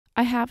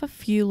I have a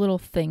few little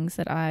things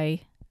that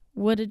I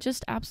would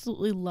just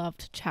absolutely love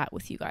to chat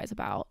with you guys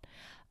about.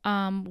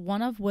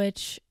 One of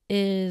which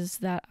is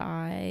that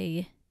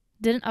I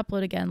didn't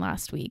upload again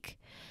last week.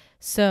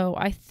 So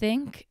I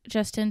think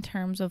just in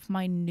terms of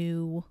my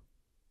new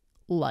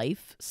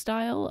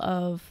lifestyle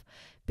of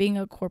being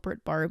a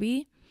corporate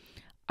Barbie,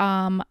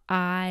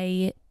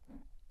 I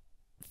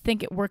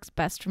think it works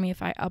best for me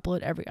if I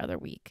upload every other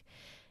week.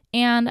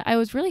 And I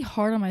was really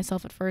hard on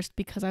myself at first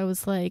because I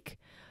was like,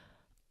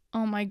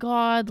 oh my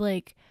God,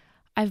 like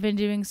I've been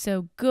doing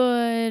so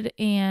good.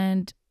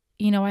 And,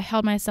 I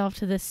held myself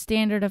to this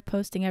standard of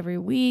posting every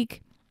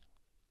week.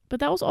 But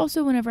that was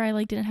also whenever I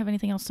didn't have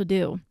anything else to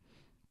do.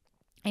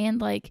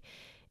 And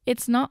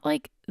it's not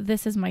like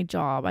this is my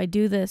job. I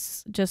do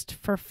this just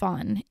for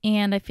fun.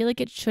 And I feel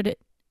like it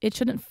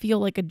shouldn't feel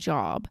like a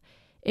job.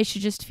 It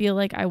should just feel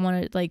like I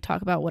want to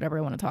talk about whatever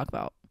I want to talk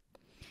about.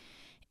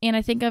 And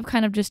I think I've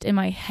kind of just in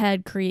my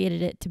head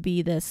created it to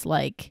be this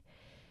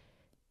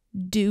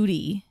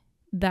duty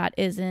that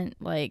isn't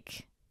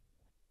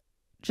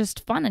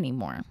just fun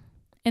anymore.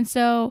 And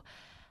so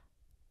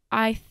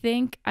I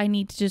think I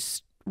need to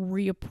just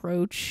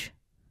reapproach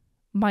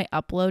my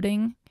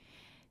uploading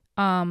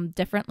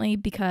differently,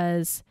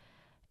 because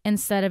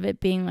instead of it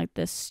being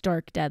this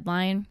stark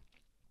deadline,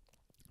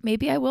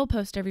 maybe I will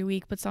post every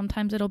week, but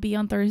sometimes it'll be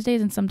on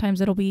Thursdays and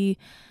sometimes it'll be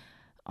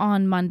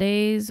on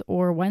Mondays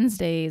or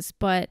Wednesdays.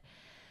 But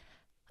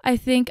I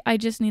think I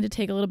just need to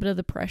take a little bit of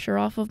the pressure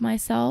off of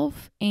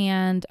myself,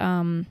 and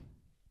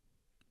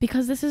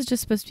because this is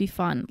just supposed to be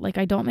fun.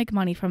 I don't make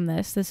money from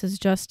this. This is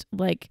just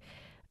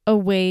a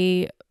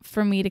way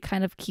for me to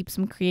kind of keep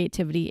some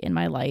creativity in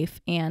my life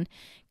and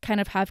kind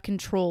of have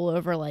control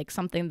over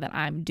something that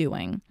I'm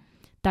doing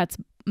that's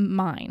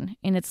mine,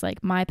 and it's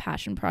my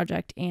passion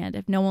project. And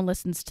if no one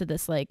listens to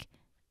this,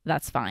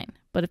 that's fine.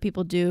 But if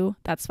people do,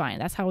 that's fine.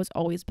 That's how it's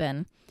always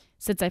been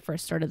since I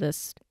first started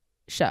this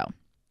show.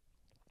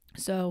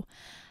 So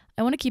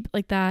I want to keep it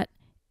like that,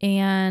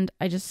 and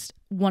I just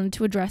wanted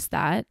to address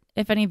that.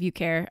 If any of you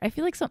care, I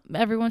feel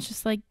everyone's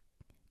just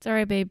it's all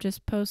right, babe,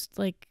 just post.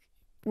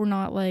 We're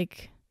not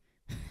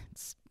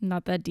it's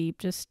not that deep.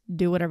 Just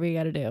do whatever you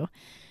got to do.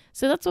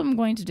 So that's what I'm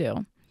going to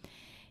do.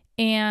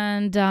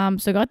 And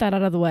so got that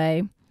out of the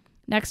way.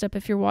 Next up,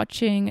 if you're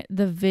watching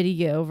the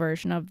video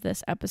version of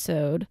this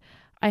episode,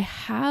 I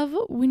have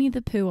Winnie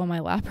the Pooh on my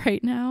lap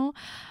right now.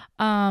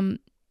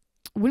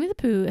 Winnie the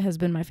Pooh has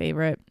been my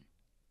favorite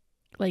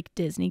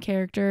Disney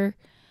character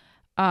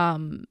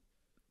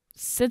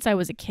since I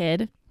was a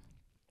kid.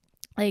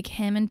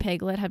 Him and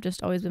Piglet have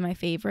just always been my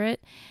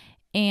favorite.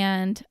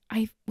 And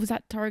I was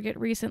at Target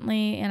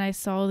recently and I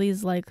saw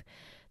these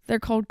they're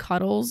called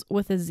Cuddles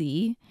with a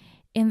Z,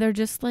 and they're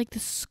just the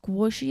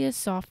squishiest,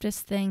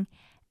 softest thing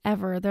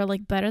ever. They're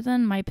better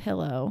than my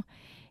pillow.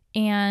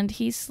 And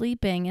he's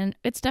sleeping, and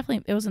it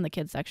was in the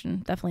kids section,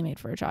 definitely made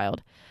for a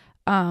child.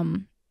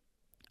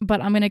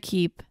 But I'm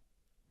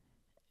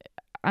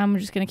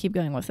just going to keep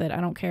going with it.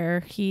 I don't care.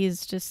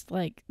 He's just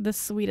the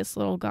sweetest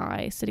little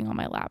guy sitting on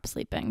my lap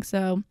sleeping.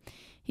 So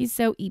he's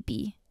so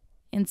eepy.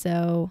 And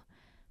so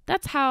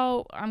that's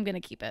how I'm going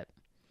to keep it.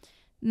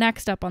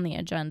 Next up on the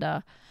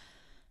agenda.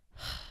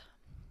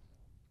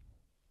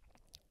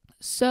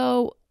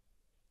 So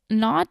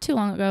not too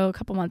long ago, a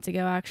couple months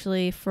ago,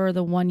 actually, for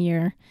the 1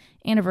 year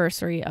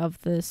anniversary of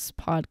this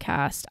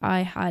podcast,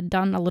 I had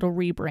done a little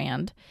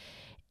rebrand,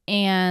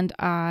 and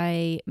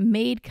I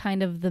made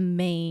kind of the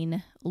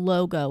main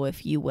logo,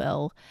 if you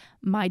will,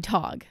 my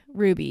dog,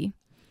 Ruby.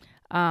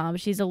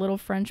 She's a little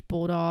French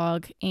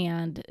bulldog,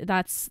 and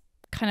that's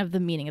kind of the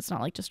meaning. It's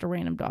not just a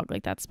random dog.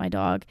 That's my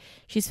dog.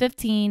 She's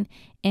 15,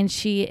 and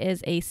she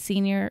is a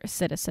senior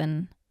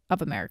citizen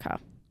of America.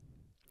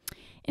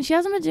 And she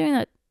hasn't been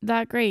doing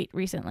that great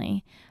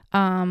recently.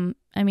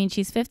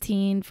 She's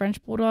 15.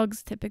 French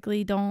bulldogs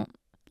typically don't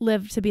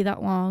live to be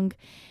that long,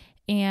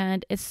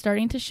 and it's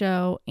starting to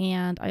show.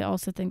 And I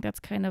also think that's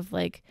kind of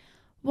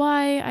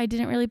why I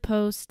didn't really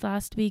post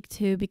last week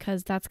too,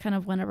 because that's kind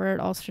of whenever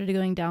it all started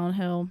going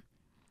downhill.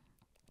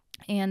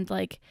 And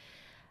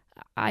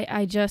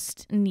I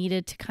just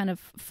needed to kind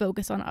of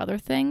focus on other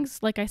things.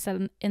 Like I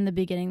said in the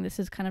beginning, this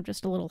is kind of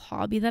just a little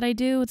hobby that I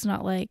do. It's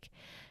not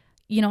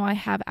I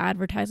have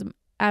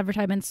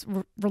advertisements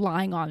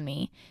relying on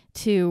me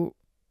to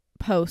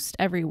post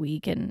every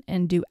week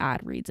and do ad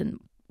reads and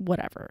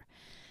whatever.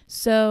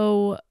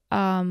 So,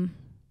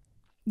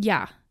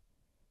 yeah.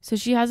 So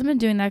she hasn't been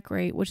doing that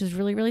great, which is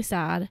really, really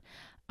sad.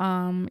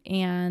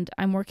 And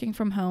I'm working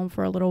from home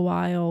for a little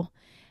while.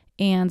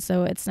 And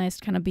so it's nice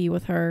to kind of be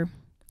with her.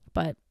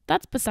 But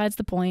that's besides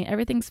the point.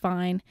 Everything's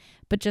fine.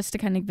 But just to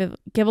kind of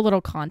give a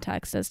little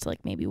context as to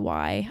maybe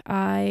why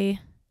I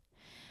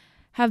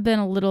have been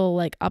a little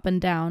up and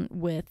down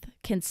with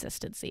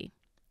consistency.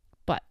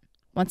 But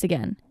once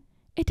again,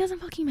 it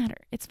doesn't fucking matter.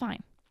 It's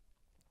fine.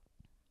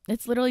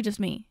 It's literally just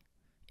me.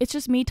 It's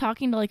just me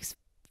talking to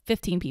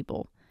 15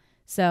 people.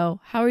 So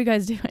how are you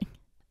guys doing?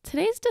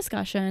 Today's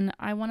discussion,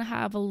 I want to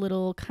have a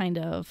little kind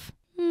of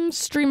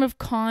stream of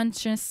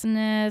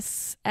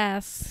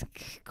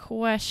consciousness-esque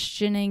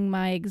questioning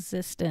my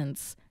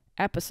existence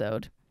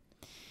episode.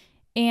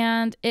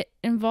 And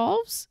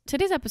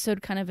today's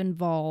episode kind of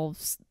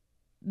involves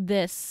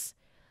this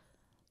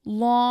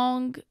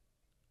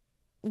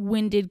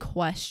long-winded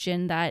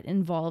question that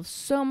involves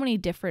so many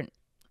different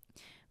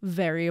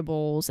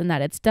variables, and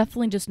that it's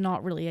definitely just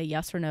not really a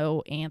yes or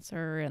no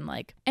answer,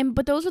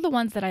 but those are the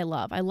ones that I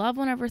love. I love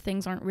whenever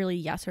things aren't really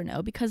yes or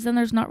no, because then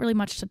there's not really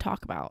much to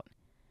talk about.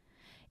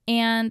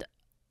 And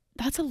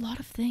that's a lot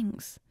of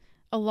things.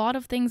 A lot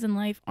of things in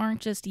life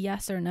aren't just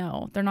yes or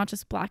no. They're not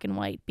just black and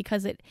white,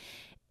 because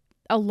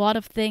a lot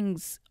of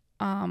things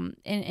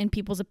in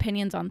people's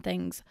opinions on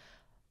things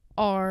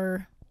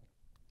are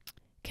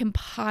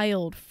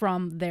compiled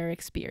from their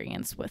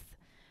experience with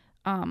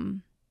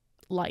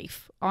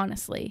life,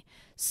 honestly.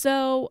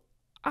 So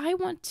I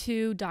want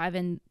to dive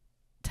in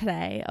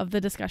today of the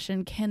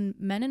discussion: can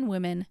men and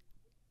women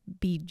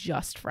be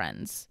just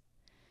friends?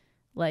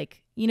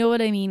 Like, you know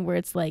what I mean? Where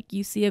it's like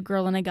you see a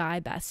girl and a guy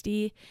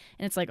bestie,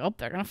 and it's like, oh,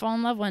 they're gonna fall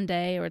in love one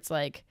day, or it's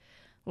like,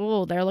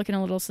 oh, they're looking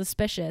a little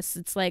suspicious.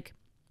 It's like,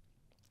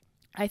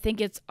 I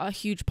think it's a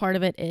huge part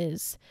of it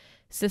is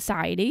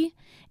society.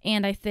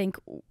 And I think,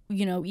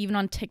 even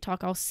on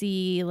TikTok, I'll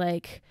see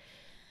like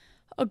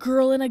a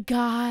girl and a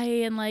guy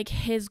and like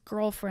his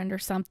girlfriend or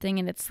something,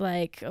 and it's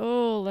like,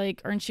 oh,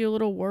 like, aren't you a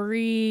little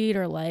worried?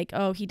 Or like,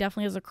 oh, he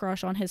definitely has a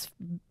crush on his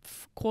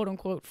quote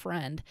unquote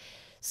friend.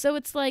 So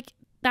it's like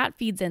that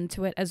feeds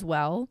into it as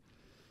well.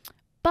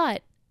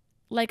 But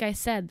like I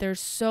said,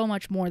 there's so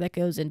much more that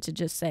goes into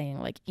just saying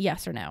like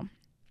yes or no.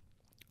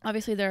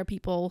 Obviously there are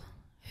people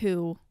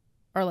who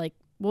are like,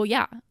 well,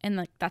 yeah, and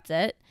like that's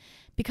it,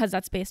 because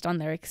that's based on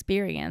their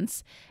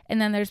experience. And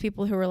then there's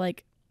people who are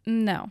like,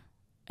 no,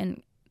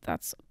 and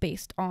that's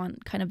based on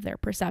kind of their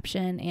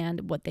perception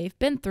and what they've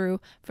been through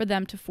for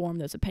them to form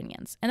those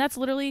opinions. And that's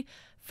literally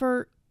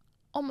for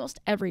almost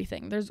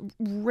everything. There's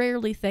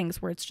rarely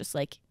things where it's just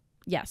like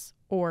yes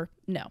or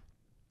no.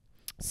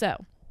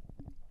 So,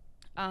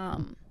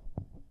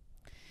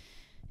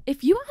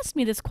 if you asked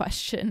me this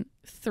question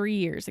 3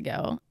 years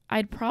ago,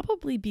 I'd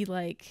probably be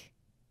like,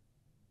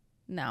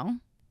 no,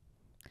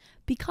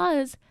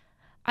 because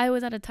I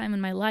was at a time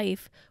in my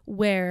life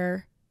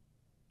where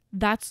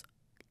that's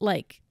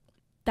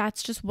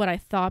just what I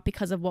thought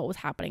because of what was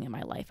happening in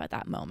my life at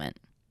that moment.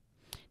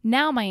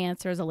 Now my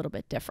answer is a little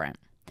bit different,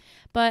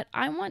 but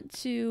I want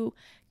to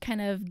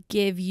kind of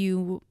give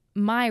you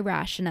my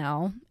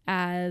rationale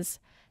as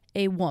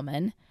a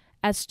woman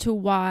as to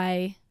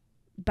why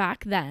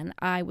back then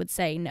I would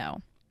say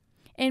no.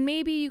 And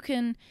maybe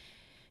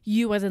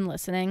you as in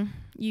listening,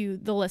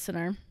 the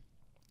listener,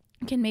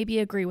 can maybe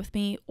agree with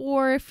me,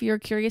 or if you're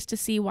curious to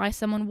see why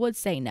someone would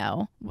say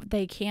no,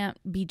 they can't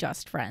be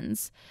just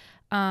friends,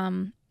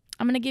 I'm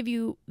going to give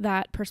you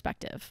that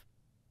perspective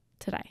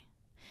today.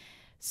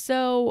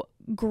 So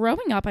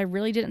growing up, I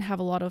really didn't have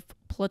a lot of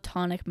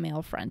platonic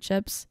male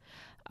friendships.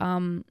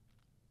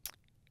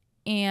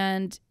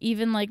 And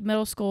even like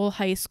middle school,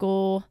 high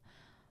school,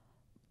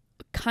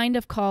 kind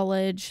of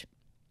college,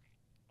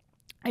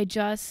 I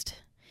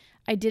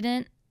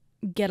didn't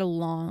get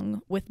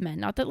along with men.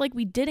 Not that like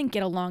we didn't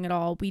get along at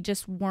all. We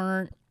just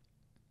weren't,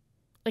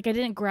 like, I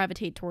didn't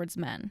gravitate towards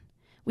men.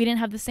 We didn't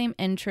have the same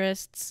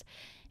interests,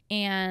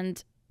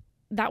 and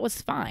that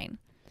was fine.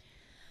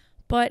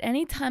 But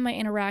anytime I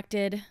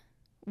interacted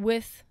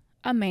with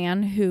a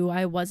man who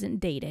I wasn't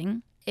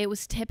dating, it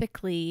was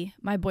typically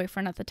my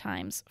boyfriend at the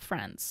time's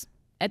friends.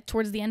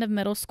 Towards the end of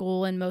middle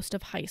school and most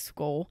of high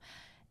school,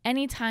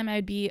 anytime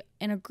I'd be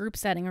in a group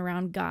setting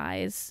around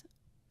guys,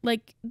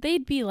 like,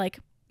 they'd be like,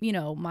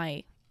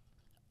 my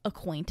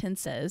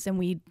acquaintances, and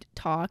we'd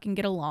talk and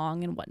get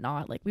along and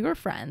whatnot. Like, we were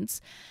friends.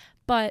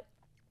 But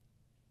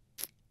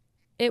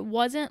it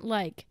wasn't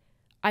like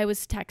I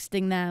was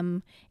texting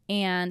them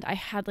and I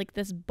had like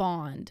this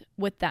bond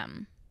with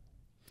them.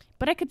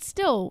 But I could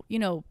still,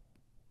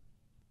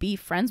 be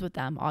friends with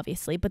them,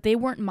 obviously. But they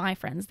weren't my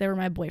friends. They were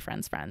my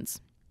boyfriend's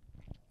friends.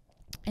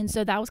 And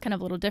so that was kind of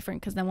a little different,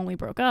 because then when we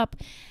broke up,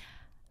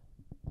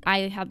 I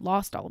had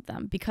lost all of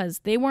them because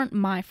they weren't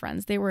my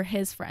friends. They were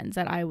his friends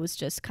that I was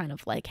just kind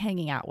of like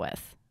hanging out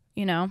with,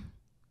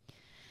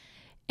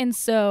 And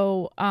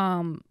so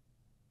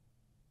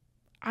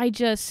I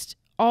just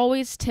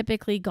always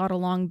typically got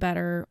along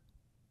better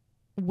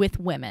with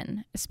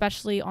women,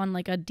 especially on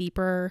like a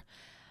deeper,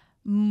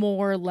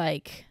 more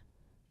like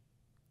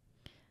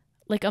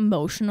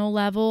emotional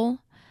level,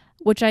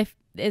 which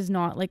is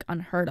not like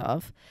unheard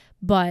of.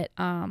 But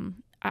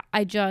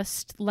I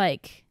just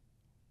like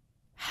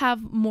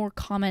have more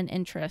common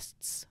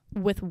interests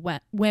with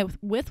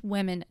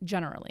women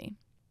generally.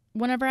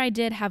 Whenever I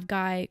did have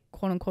guy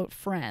quote unquote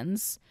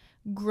friends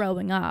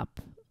growing up,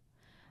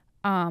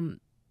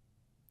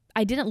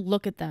 I didn't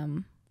look at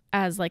them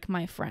as like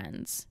my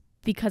friends,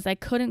 because I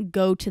couldn't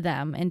go to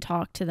them and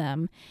talk to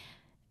them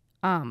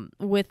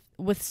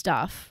with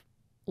stuff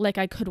like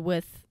I could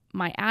with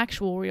my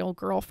actual real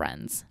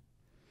girlfriends.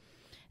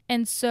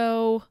 And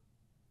so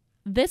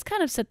this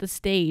kind of set the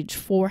stage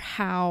for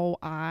how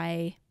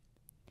I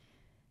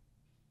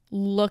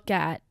look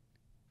at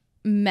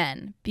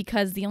men,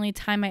 because the only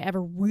time I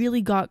ever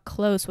really got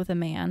close with a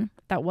man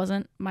that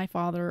wasn't my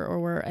father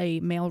or a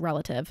male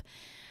relative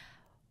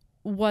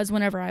was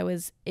whenever I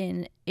was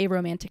in a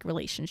romantic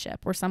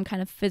relationship or some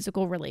kind of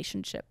physical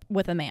relationship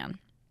with a man.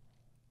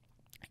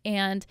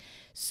 And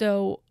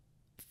so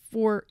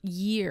for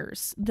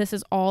years, this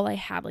is all I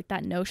had, like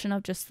that notion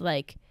of just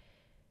like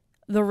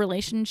the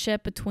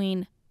relationship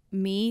between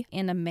me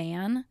and a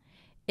man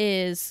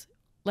is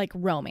like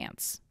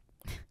romance,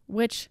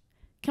 which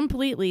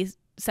completely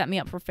set me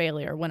up for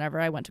failure whenever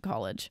I went to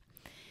college.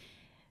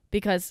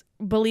 Because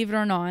believe it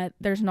or not,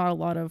 there's not a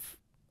lot of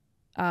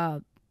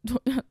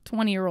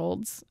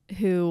 20-year-olds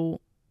who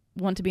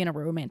want to be in a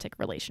romantic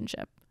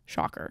relationship.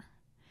 Shocker.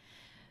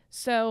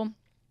 So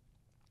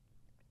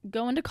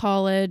going to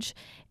college,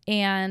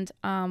 and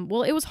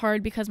well, it was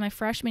hard because my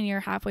freshman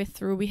year, halfway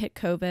through, we hit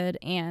COVID,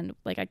 and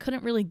like I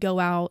couldn't really go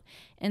out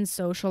and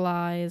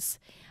socialize.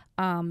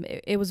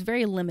 It was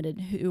very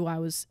limited who I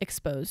was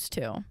exposed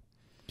to.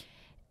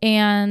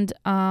 And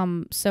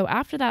so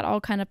after that all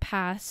kind of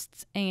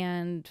passed,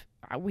 and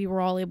we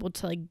were all able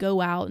to like go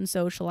out and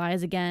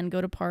socialize again,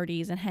 go to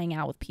parties and hang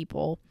out with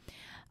people,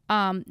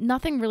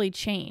 nothing really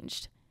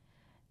changed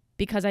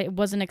because I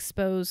wasn't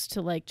exposed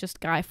to like just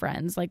guy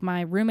friends. Like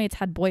my roommates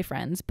had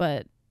boyfriends,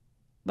 but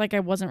like I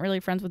wasn't really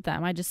friends with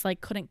them. I just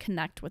like couldn't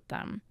connect with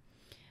them.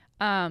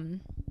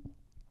 And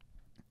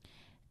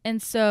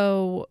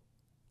so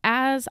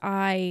as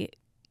I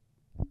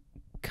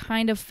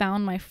kind of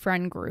found my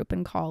friend group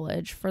in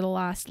college for the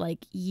last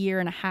like year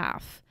and a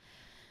half,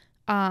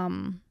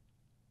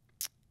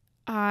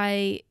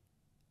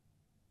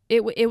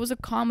 it was a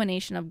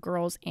combination of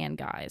girls and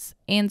guys.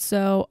 And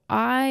so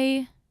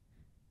I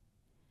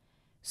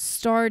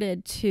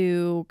started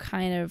to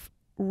kind of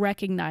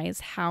recognize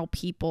how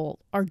people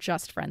are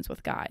just friends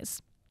with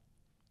guys,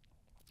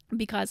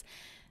 because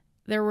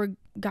there were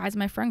guys in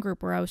my friend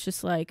group where I was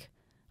just like,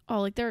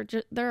 oh, like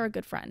they're a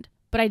good friend,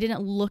 but I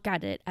didn't look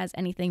at it as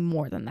anything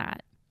more than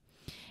that.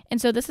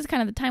 And so this is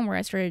kind of the time where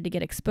I started to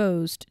get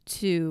exposed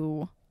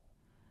to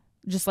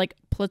just like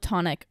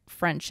platonic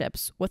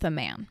friendships with a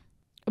man.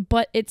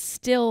 But it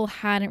still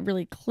hadn't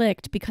really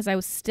clicked because I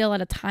was still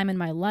at a time in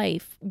my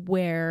life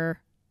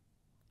where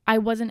I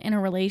wasn't in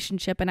a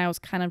relationship and I was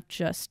kind of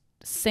just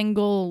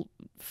single,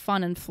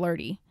 fun and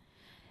flirty.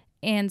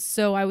 And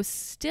so I was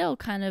still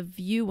kind of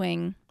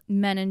viewing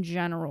men in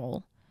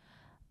general,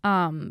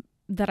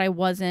 that I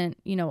wasn't,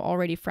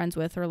 already friends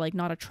with or like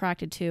not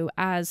attracted to,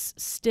 as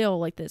still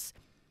like this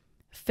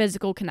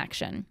physical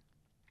connection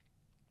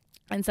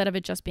instead of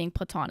it just being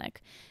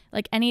platonic.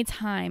 Like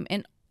anytime,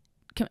 and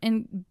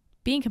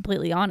being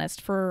completely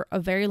honest, for a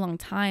very long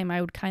time, I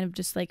would kind of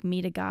just like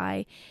meet a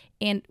guy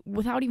and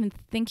without even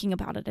thinking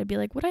about it, I'd be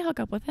like, would I hook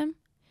up with him?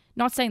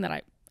 Not saying that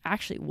I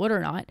actually would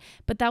or not,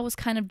 but that was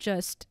kind of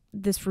just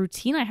this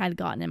routine I had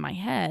gotten in my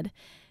head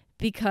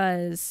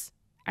because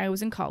I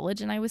was in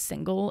college and I was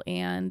single,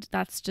 and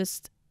that's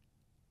just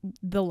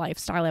the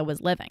lifestyle I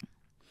was living.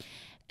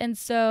 And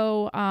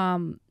so I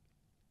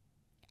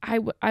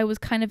was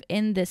kind of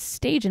in this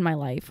stage in my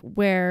life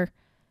where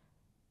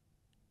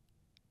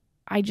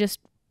I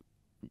just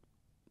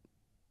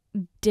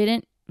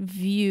didn't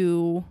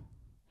view,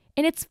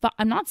 and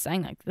I'm not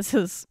saying like this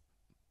is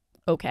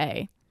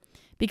okay,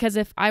 because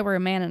if I were a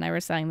man and I were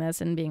saying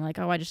this and being like,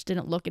 oh, I just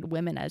didn't look at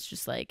women as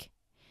just like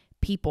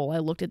people, I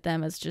looked at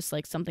them as just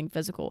like something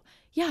physical,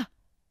 yeah,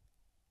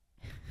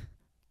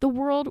 the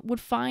world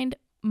would find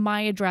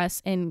my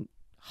address and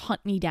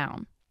hunt me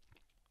down.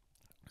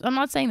 I'm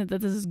not saying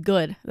that this is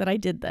good that I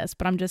did this,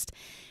 but I'm just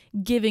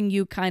giving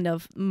you kind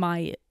of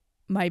my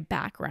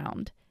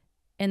background,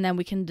 and then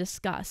we can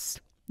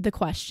discuss the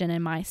question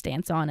and my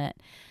stance on it.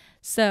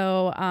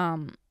 So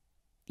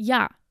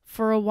yeah,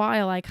 for a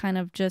while I kind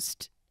of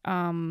just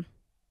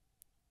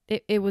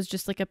it was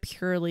just like a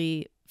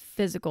purely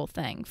physical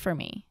thing for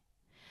me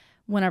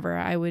whenever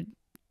I would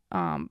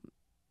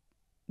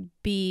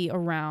be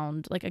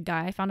around like a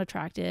guy I found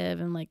attractive,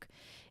 and like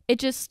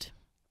it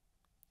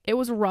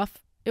was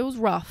rough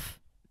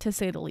to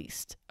say the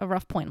least, a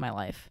rough point in my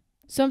life.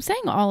 So I'm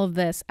saying all of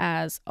this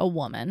as a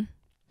woman,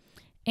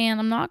 and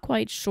I'm not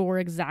quite sure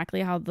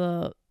exactly how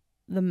the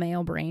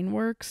male brain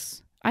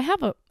works. I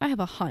have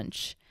a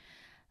hunch,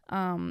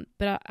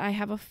 but I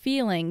have a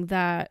feeling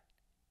that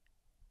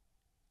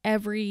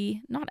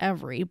not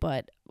every,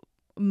 but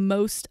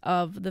most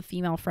of the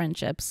female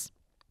friendships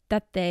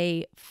that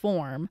they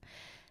form,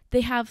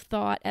 they have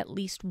thought at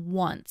least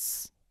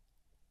once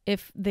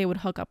if they would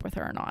hook up with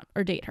her or not,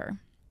 or date her.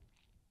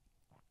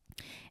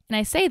 And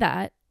I say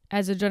that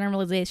as a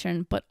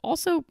generalization, but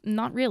also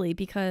not really,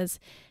 because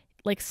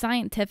like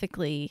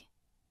scientifically,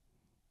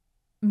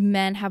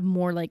 men have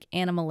more like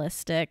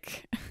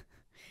animalistic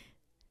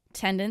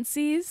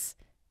tendencies.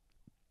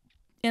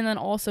 And then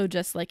also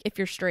just like if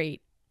you're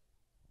straight,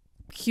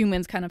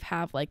 humans kind of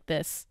have like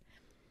this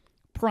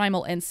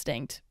primal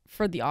instinct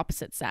for the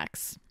opposite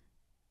sex.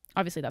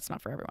 Obviously that's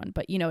not for everyone,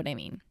 but you know what I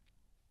mean.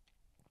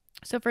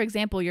 So for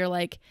example, you're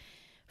like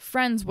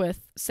friends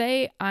with,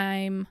 say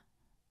I'm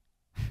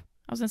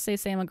I was going to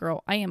say I'm a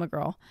girl. I am a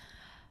girl.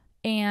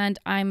 And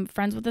I'm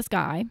friends with this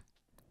guy,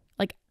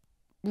 like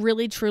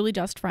really, truly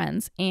just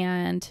friends.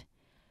 And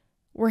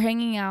we're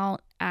hanging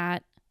out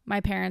at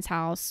my parents'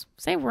 house.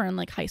 Say we're in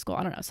like high school.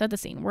 I don't know. Set the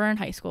scene. We're in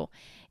high school.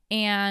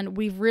 And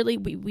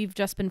we've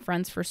just been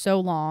friends for so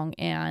long.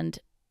 And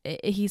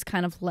he's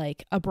kind of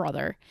like a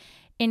brother.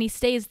 And he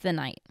stays the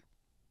night.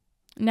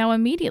 Now,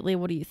 immediately,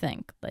 what do you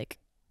think? Like,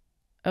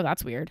 oh,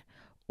 that's weird.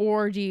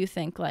 Or do you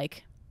think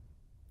like,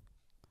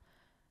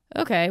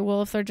 okay,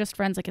 well, if they're just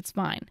friends, like it's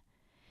fine.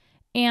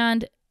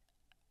 And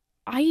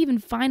I even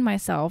find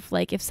myself,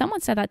 like, if someone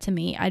said that to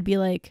me, I'd be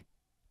like,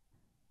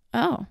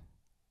 oh,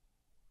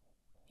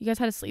 you guys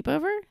had a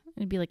sleepover?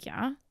 I'd be like,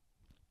 yeah.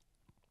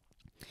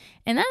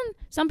 And then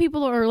some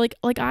people are like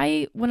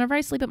whenever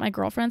I sleep at my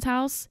girlfriend's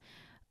house,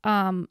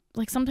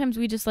 like sometimes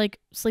we just like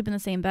sleep in the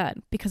same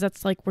bed because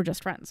that's like, we're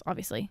just friends,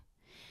 obviously.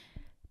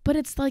 But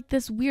it's like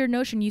this weird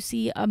notion. You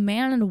see a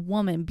man and a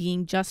woman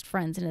being just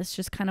friends, and it's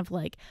just kind of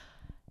like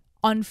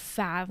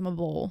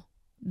unfathomable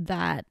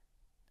that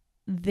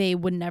they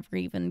would never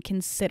even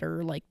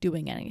consider like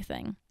doing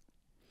anything.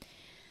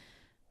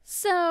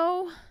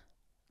 So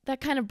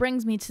that kind of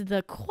brings me to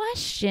the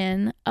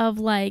question of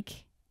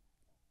like,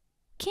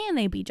 can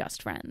they be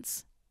just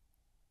friends?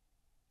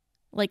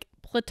 Like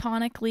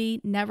platonically,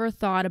 never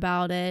thought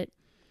about it,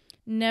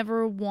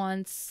 never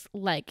once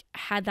like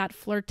had that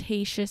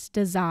flirtatious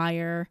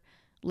desire,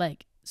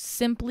 like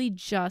simply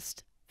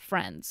just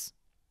friends.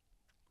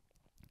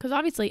 Because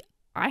obviously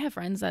I have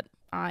friends that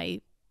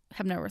I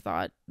have never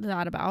thought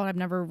that about. I've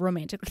never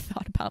romantically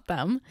thought about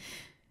them.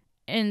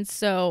 And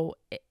so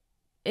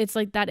it's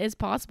like that is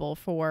possible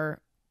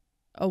for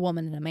a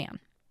woman and a man.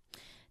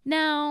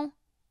 Now,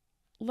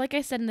 like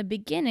I said in the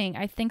beginning,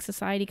 I think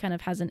society kind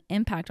of has an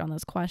impact on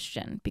this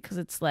question because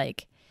it's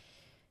like,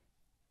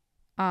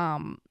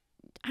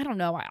 I don't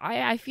know.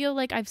 I feel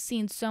like I've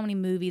seen so many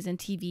movies and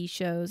TV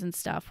shows and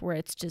stuff where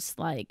it's just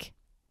like,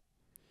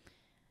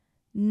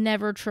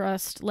 never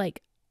trust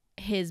like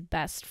his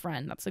best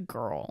friend that's a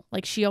girl.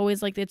 Like she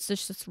always like, it's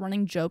just this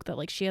running joke that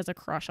like she has a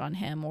crush on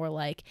him, or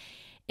like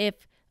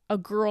if a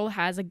girl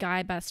has a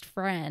guy best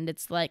friend,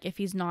 it's like if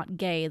he's not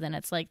gay, then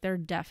it's like they're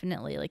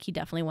definitely like he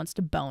definitely wants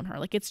to bone her.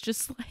 Like it's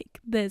just like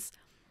this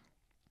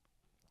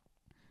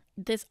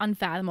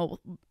unfathomable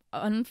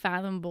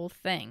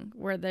thing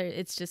where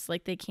it's just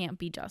like they can't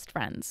be just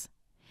friends.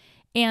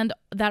 And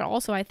that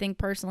also, I think,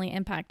 personally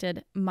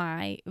impacted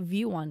my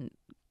view on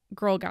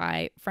girl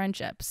guy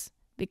friendships,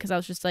 because I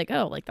was just like,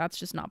 oh, like that's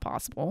just not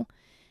possible,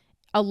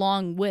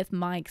 along with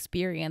my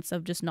experience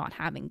of just not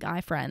having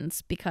guy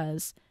friends,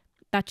 because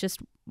that just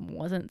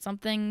wasn't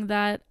something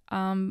that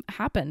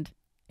happened,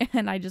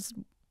 and I just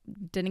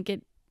didn't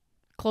get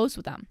close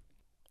with them.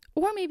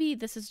 Or maybe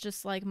this is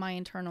just like my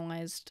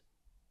internalized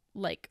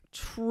like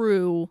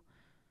true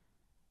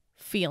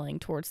feeling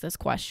towards this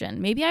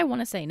question. Maybe I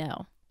want to say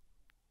no,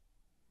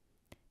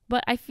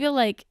 but I feel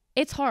like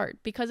it's hard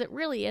because it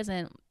really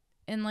isn't.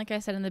 And like I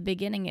said in the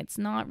beginning, it's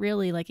not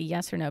really like a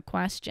yes or no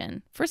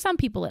question. For some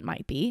people it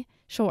might be,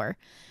 sure,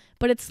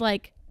 but it's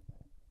like,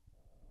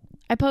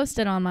 I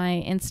posted on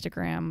my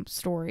Instagram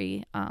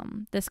story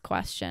this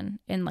question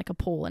in like a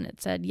poll, and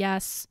it said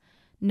yes,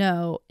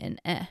 no, and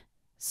eh.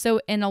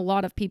 So, and a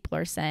lot of people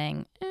are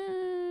saying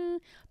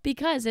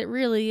because it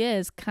really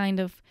is kind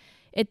of,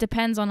 it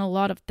depends on a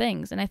lot of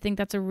things. And I think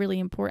that's a really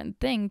important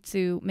thing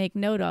to make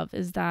note of,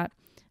 is that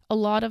a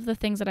lot of the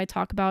things that I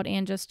talk about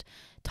and just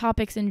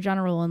topics in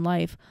general in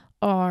life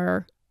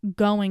are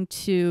going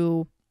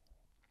to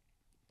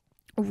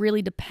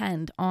really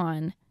depend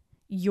on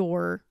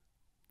your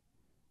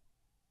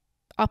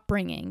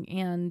upbringing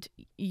and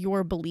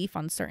your belief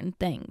on certain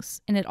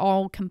things. And it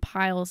all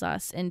compiles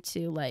us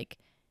into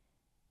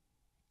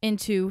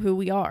who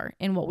we are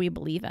and what we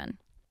believe in.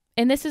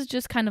 And this is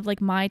just kind of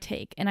like my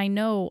take. And I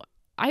know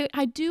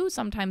I do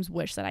sometimes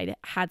wish that I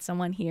had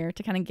someone here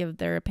to kind of give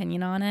their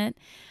opinion on it.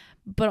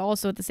 But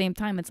also at the same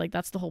time, it's like,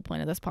 that's the whole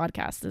point of this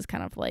podcast, is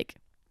kind of like,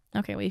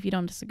 okay, well, if you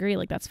don't disagree,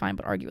 like that's fine,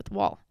 but argue with the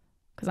wall,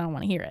 because I don't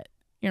want to hear it.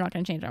 You're not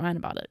going to change my mind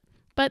about it.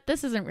 But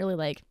this isn't really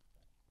like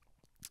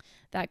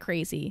that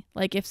crazy.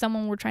 Like if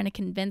someone were trying to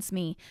convince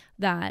me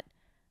that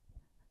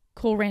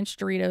Cool Ranch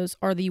Doritos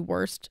are the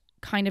worst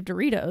kind of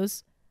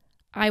Doritos,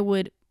 I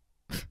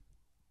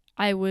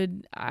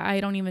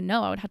don't even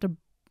know. I would have to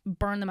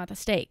burn them at the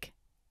stake,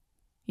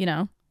 you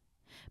know?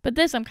 But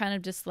this, I'm kind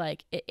of just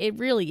like, it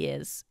really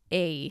is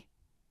a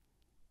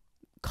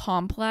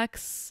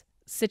complex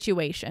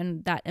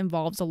situation that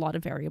involves a lot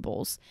of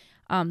variables,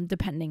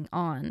 depending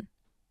on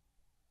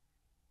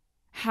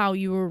how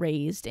you were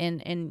raised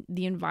and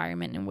the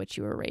environment in which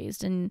you were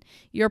raised and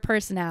your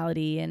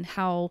personality and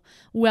how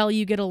well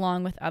you get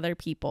along with other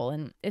people.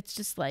 And it's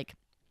just like,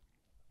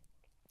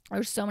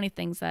 there's so many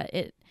things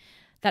that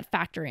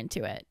factor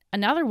into it.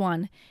 Another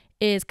one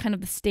is kind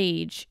of the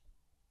stage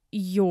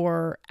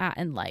you're at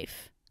in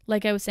life.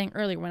 Like I was saying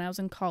earlier, when I was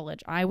in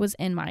college, I was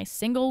in my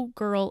single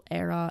girl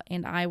era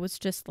and I was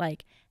just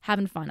like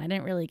having fun. I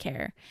didn't really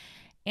care.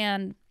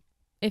 And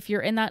if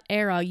you're in that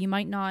era, you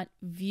might not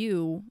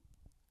view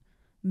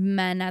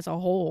men as a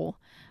whole,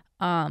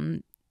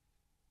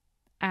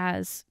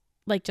 as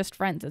like just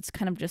friends. It's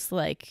kind of just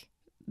like,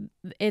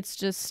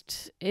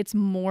 it's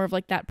more of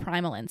like that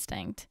primal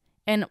instinct.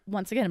 And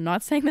once again, I'm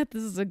not saying that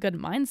this is a good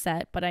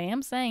mindset, but I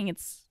am saying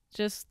it's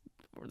just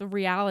the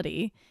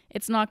reality.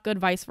 It's not good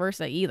vice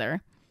versa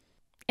either.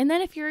 And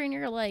then if you're in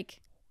your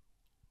like,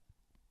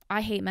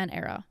 I hate men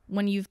era,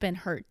 when you've been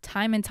hurt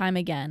time and time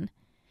again,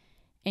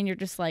 and you're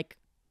just like,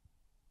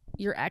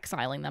 you're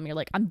exiling them. You're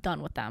like, I'm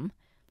done with them.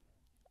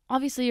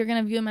 Obviously, you're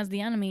going to view them as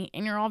the enemy,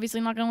 and you're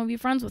obviously not going to be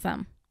friends with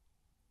them.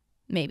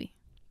 Maybe.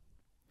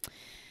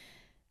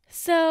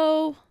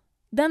 So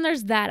then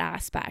there's that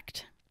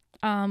aspect.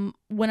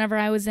 Whenever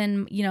I was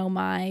in,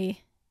 my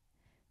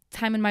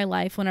time in my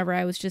life, whenever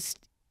I was just,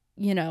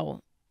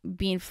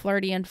 being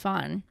flirty and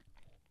fun,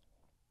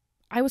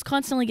 I was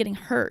constantly getting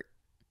hurt.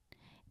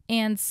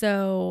 And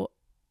so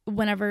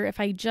if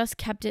I just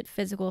kept it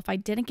physical, if I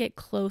didn't get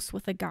close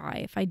with a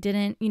guy, if I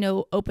didn't,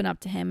 open up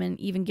to him and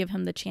even give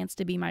him the chance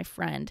to be my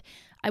friend,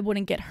 I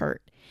wouldn't get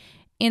hurt.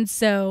 And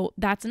so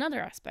that's another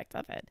aspect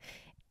of it.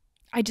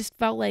 I just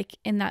felt like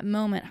in that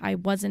moment, I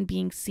wasn't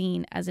being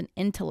seen as an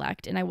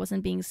intellect, and I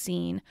wasn't being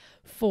seen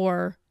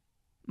for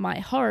my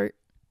heart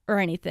or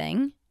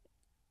anything.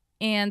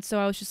 And so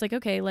I was just like,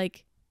 okay,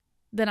 like,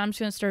 then I'm just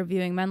going to start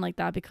viewing men like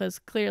that, because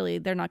clearly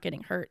they're not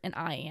getting hurt and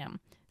I am.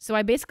 So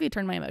I basically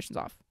turned my emotions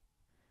off,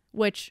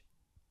 which,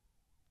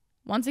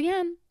 once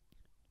again,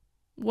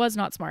 was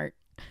not smart,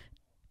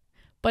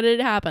 but it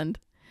happened.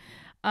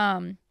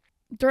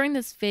 During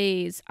this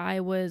phase, I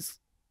was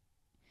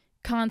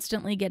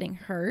constantly getting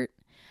hurt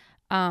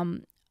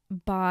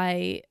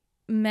by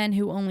men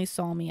who only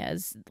saw me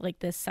as like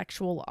this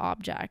sexual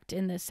object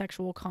in this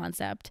sexual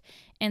concept,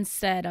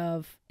 instead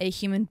of a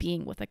human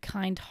being with a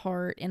kind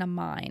heart and a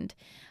mind.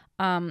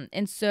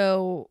 And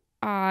so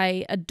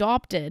I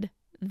adopted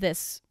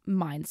this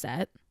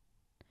mindset,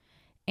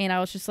 and I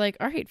was just like,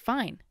 all right,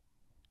 fine.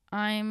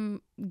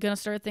 I'm going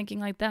to start thinking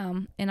like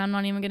them, and I'm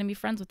not even going to be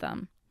friends with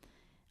them.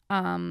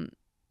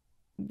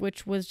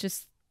 Which was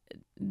just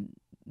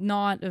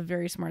not a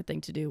very smart thing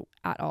to do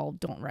at all.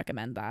 Don't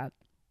recommend that.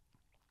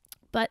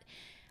 But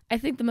I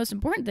think the most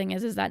important thing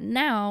is that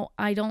now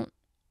I've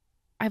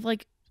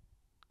like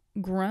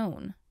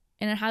grown,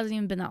 and it hasn't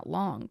even been that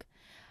long.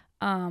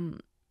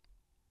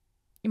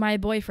 My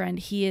boyfriend,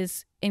 he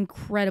is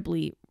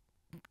incredibly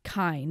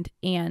kind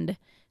and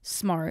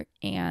smart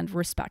and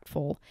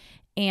respectful.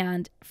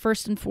 And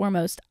first and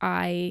foremost,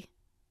 he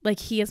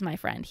is my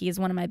friend. He is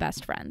one of my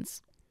best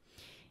friends.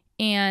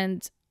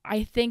 And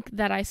I think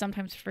that I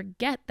sometimes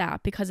forget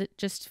that, because it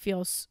just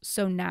feels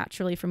so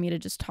naturally for me to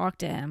just talk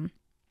to him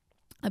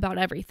about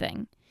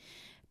everything.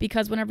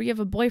 Because whenever you have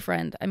a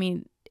boyfriend, I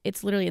mean,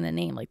 it's literally in the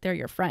name, like, they're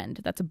your friend.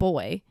 That's a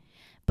boy.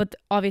 But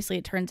obviously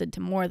it turns into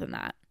more than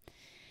that.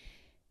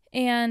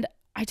 And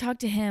I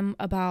talked to him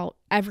about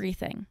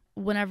everything.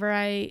 Whenever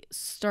I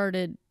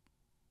started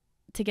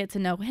to get to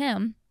know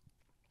him,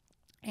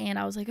 and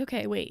I was like,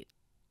 okay, wait.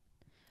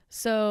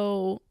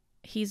 So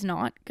he's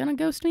not going to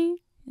ghost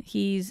me?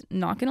 He's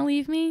not going to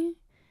leave me?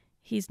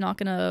 He's not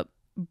going to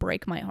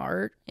break my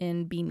heart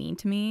and be mean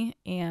to me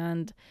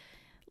and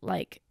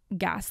like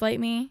gaslight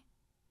me?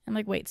 I'm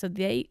like, wait, so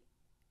they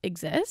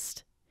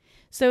exist?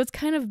 So it's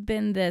kind of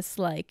been this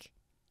like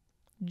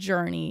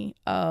journey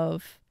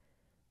of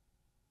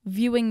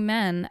viewing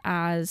men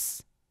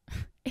as,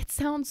 it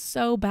sounds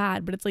so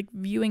bad, but it's like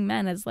viewing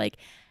men as like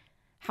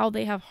how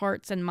they have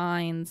hearts and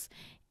minds,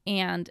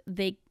 and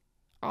they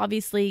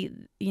obviously,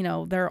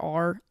 there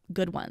are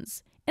good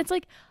ones. It's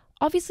like,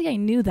 obviously I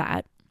knew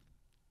that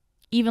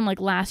even like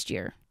last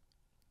year,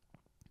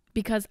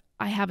 because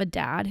I have a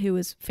dad who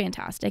is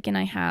fantastic, and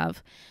I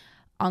have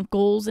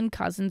uncles and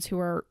cousins who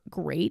are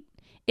great.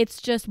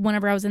 It's just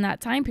whenever I was in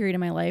that time period in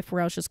my life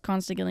where I was just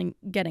constantly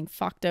getting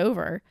fucked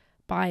over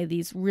by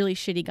these really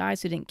shitty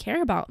guys who didn't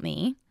care about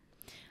me,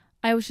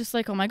 I was just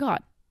like, oh my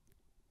God,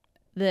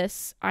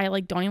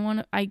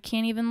 I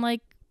can't even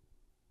like,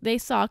 they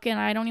suck, and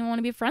I don't even want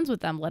to be friends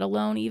with them, let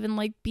alone even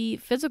like be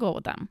physical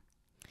with them.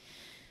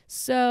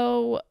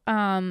 So,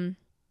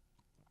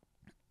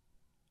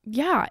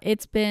 yeah,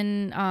 it's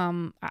been,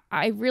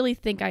 I really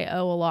think I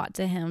owe a lot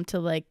to him, to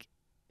like,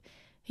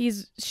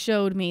 he's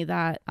showed me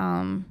that,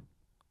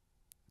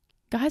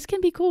 guys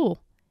can be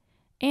cool.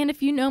 And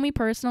if you know me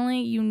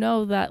personally, you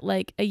know that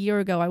like a year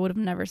ago, I would have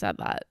never said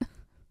that.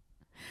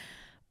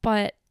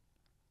 But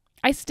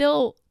I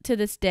still, to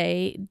this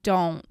day,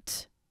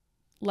 don't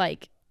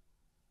like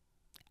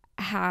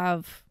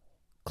have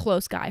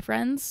close guy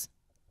friends.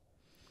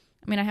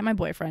 I mean, I have my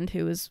boyfriend,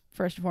 who is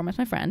first and foremost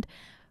my friend,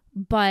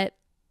 but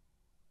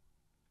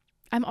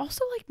I'm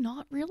also like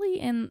not really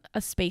in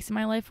a space in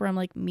my life where I'm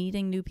like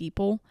meeting new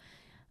people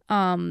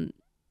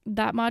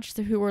that much,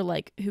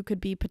 who could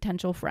be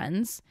potential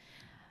friends.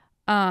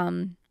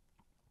 I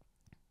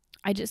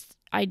just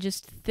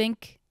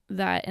think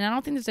that, and I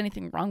don't think there's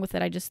anything wrong with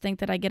it, I just think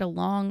that I get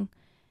along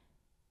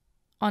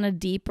on a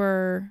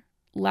deeper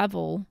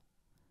level.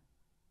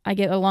 I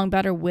get along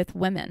better with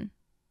women,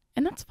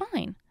 and that's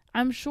fine.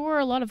 I'm sure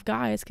a lot of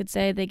guys could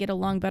say they get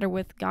along better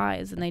with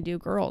guys than they do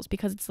girls,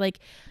 because it's like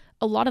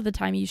a lot of the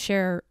time you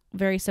share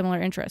very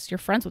similar interests. You're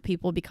friends with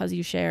people because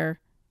you share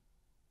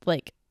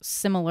like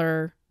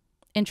similar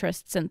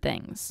interests and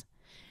things,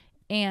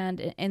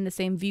 and in the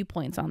same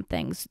viewpoints on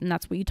things, and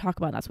that's what you talk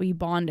about. That's what you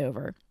bond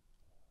over.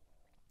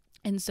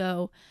 And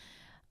so,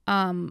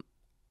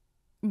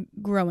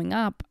 growing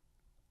up,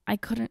 I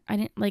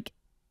didn't like,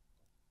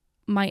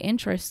 my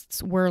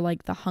interests were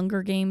like the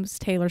Hunger Games,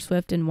 Taylor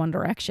Swift, and One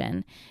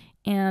Direction,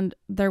 and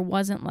there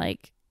wasn't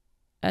like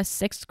a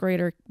sixth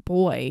grader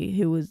boy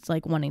who was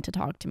like wanting to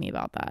talk to me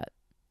about that.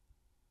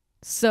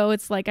 So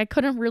it's like I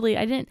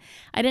didn't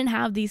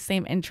have these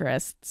same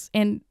interests,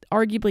 and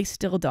arguably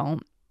still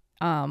don't,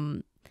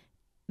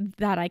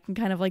 that I can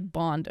kind of like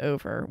bond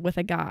over with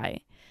a guy.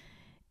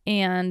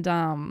 And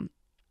I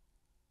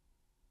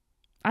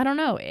don't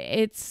know.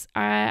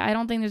 I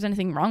don't think there's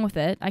anything wrong with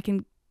it. I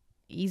can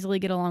easily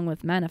get along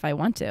with men if I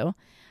want to.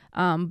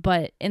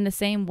 But in the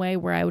same way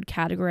where I would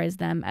categorize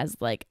them as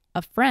like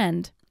a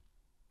friend,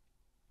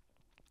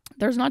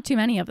 there's not too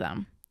many of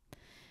them.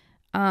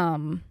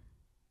 And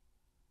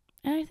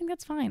I think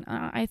that's fine.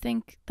 I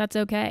think that's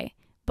okay.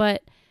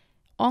 But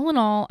all in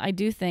all, I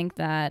do think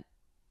that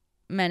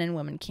men and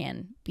women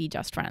can be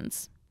just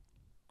friends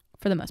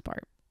for the most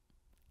part.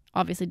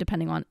 Obviously,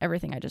 depending on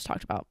everything I just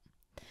talked about.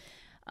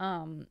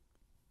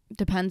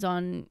 Depends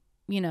on,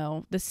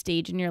 the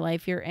stage in your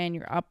life you're in,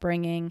 your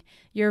upbringing,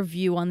 your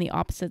view on the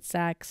opposite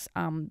sex,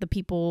 the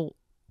people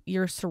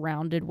you're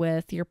surrounded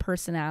with, your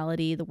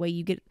personality, the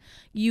way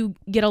you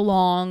get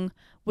along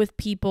with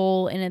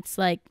people. And it's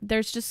like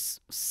there's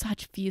just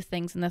such few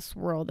things in this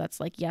world that's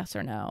like yes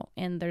or no,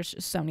 and there's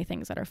just so many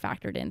things that are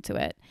factored into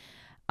it.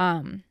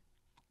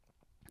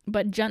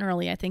 But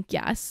generally I think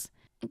yes,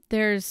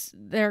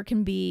 there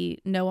can be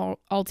no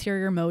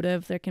ulterior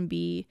motive, there can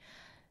be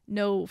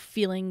no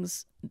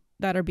feelings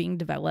that are being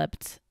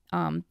developed,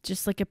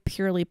 just like a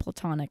purely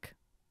platonic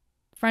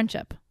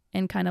friendship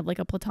and kind of like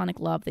a platonic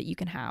love that you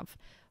can have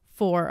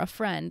for a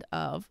friend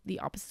of the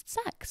opposite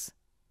sex.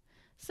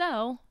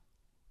 So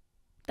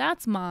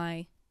that's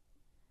my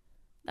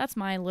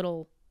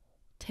little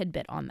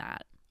tidbit on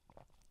that.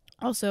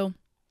 Also,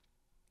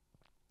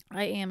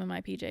 I am in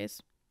my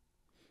PJs.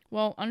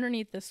 Well,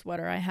 underneath this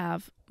sweater I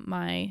have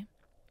my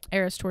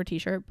Eras Tour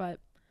t-shirt, but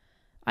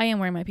I am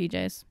wearing my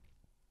PJs.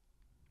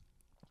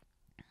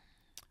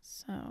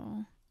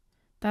 So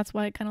that's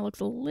why it kind of looks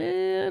a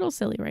little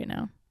silly right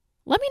now.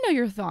 Let me know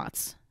your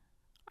thoughts.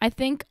 I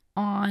think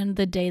on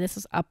the day this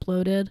is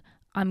uploaded,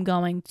 I'm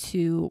going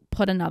to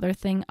put another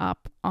thing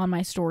up on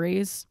my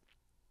stories,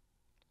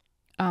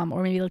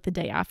 or maybe like the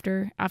day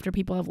after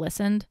people have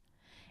listened,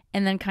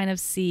 and then kind of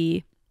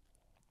see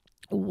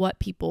what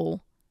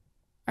people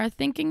are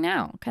thinking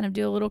now. Kind of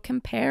do a little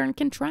compare and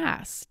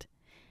contrast,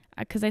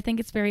 because I think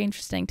it's very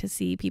interesting to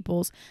see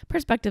people's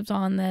perspectives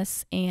on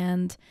this,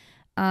 and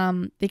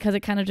because it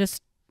kind of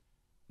just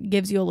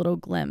gives you a little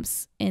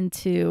glimpse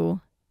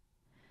into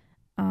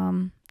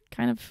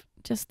kind of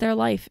just their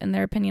life and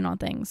their opinion on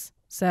things.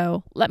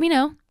 So let me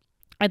know.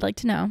 I'd like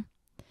to know.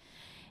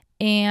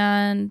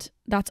 And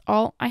that's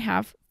all I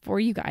have for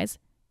you guys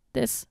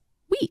this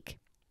week.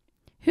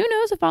 Who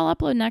knows if I'll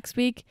upload next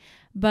week,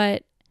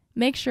 but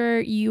make sure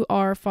you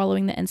are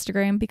following the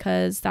Instagram,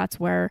 because that's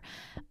where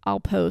I'll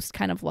post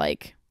kind of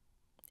like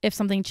if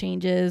something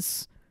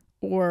changes,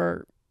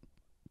 or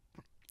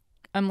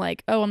I'm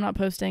like, oh, I'm not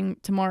posting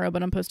tomorrow,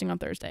 but I'm posting on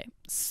Thursday.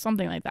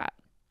 Something like that.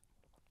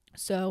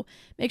 So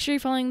make sure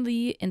you're following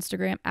the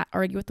Instagram at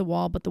Argue with the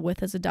Wall, but the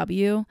with is a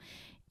W,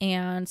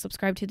 and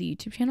subscribe to the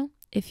YouTube channel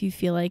if you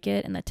feel like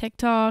it, and the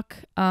TikTok,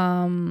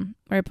 where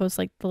I post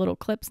like the little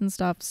clips and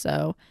stuff.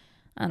 So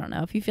I don't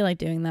know, if you feel like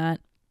doing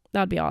that,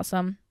 that'd be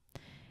awesome.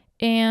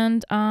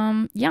 And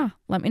yeah,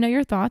 let me know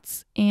your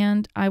thoughts,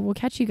 and I will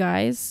catch you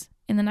guys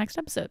in the next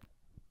episode.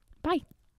 Bye.